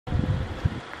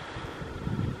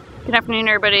Good afternoon,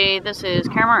 everybody. This is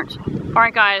Karen Merritt.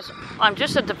 Alright guys, I'm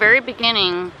just at the very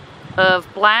beginning of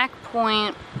Black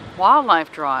Point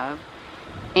Wildlife Drive,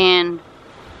 and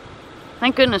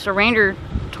thank goodness a ranger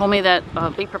told me that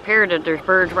be prepared that there's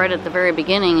birds right at the very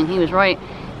beginning, and he was right.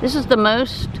 This is the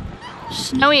most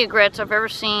snowy egrets I've ever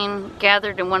seen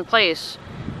gathered in one place.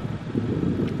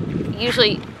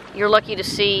 Usually you're lucky to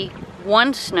see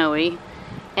one snowy,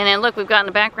 and then look, we've got in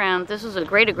the background, this is a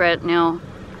great egret. Now,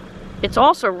 it's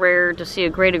also rare to see a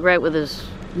great egret with his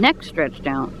neck stretched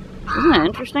out. Isn't that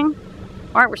interesting?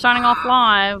 Alright, we're signing off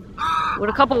live with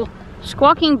a couple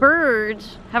squawking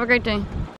birds. Have a great day.